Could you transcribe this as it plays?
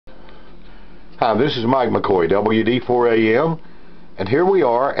Hi, this is Mike McCoy, WD4AM, and here we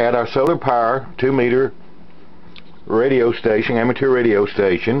are at our solar power 2-meter radio station, amateur radio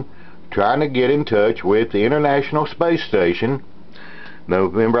station, trying to get in touch with the International Space Station,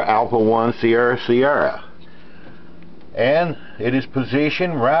 November Alpha 1 Sierra Sierra. And it is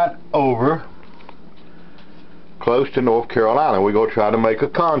positioned right over close to North Carolina. We're going to try to make a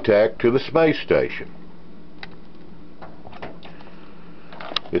contact to the space station.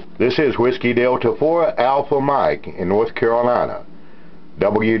 This is Whiskey Delta 4 Alpha Mike in North Carolina.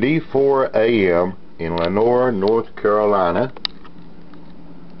 WD4AM in Lenoir, North Carolina.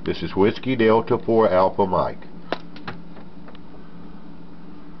 This is Whiskey Delta 4 Alpha Mike.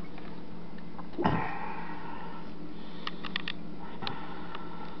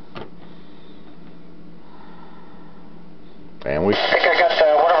 And we... I think I got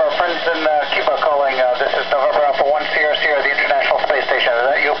one of our friends in Cuba calling. This is November Alpha 1 Sierra Sierra, the International Space Station. Is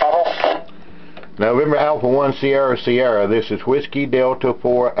that you, Bubble? November Alpha 1 Sierra Sierra. This is Whiskey Delta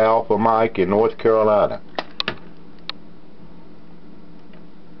 4 Alpha Mike in North Carolina.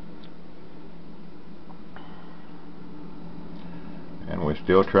 And we're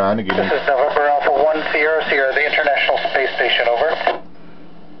still trying to get in. This is November Alpha 1 Sierra Sierra, the International Space Station. Over.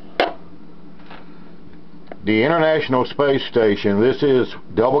 The International Space Station, this is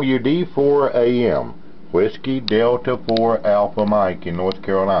WD4AM, Whiskey Delta 4 Alpha Mike in North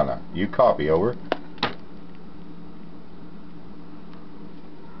Carolina. You copy, over.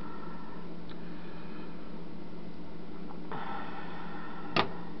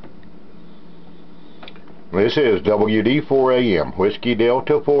 This is WD4AM, Whiskey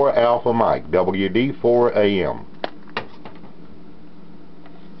Delta 4 Alpha Mike, WD4AM.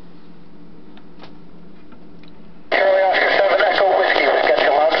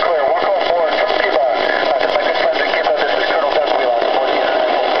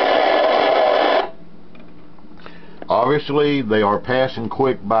 Obviously, they are passing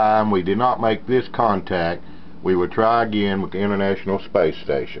quick by, and we did not make this contact. We will try again with the International Space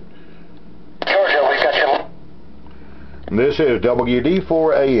Station. Georgia, we got you. This is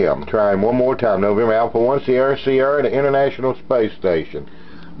WD4AM. Trying one more time. November Alpha 1 Sierra Sierra, the International Space Station.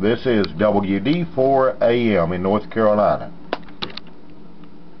 This is WD4AM in North Carolina.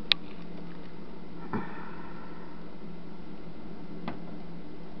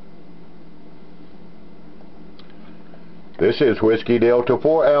 This is Whiskey Delta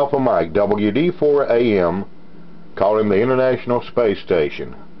 4 Alpha Mike, WD4AM, calling the International Space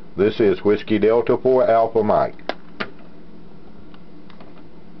Station. This is Whiskey Delta 4 Alpha Mike.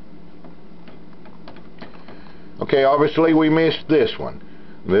 Okay, obviously we missed this one.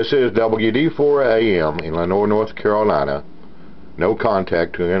 This is WD4AM in Lenoir, North Carolina. No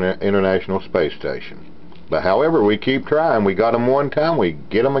contact to the International Space Station. But however, we keep trying. We got them one time, we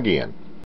get them again.